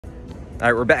All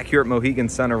right, we're back here at Mohegan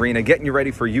Sun Arena, getting you ready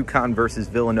for UConn versus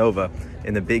Villanova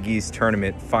in the Big East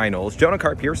Tournament Finals. Jonah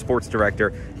Karp here, sports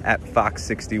director at Fox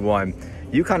 61.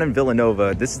 UConn and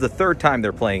Villanova, this is the third time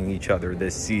they're playing each other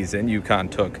this season.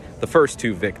 UConn took the first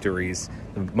two victories,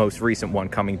 the most recent one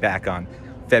coming back on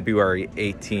February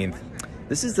 18th.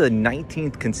 This is the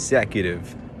 19th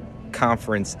consecutive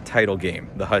conference title game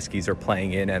the Huskies are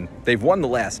playing in, and they've won the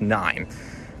last 9.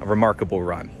 A remarkable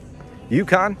run.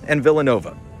 UConn and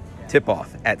Villanova.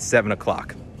 Tip-off at 7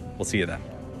 o'clock. We'll see you then.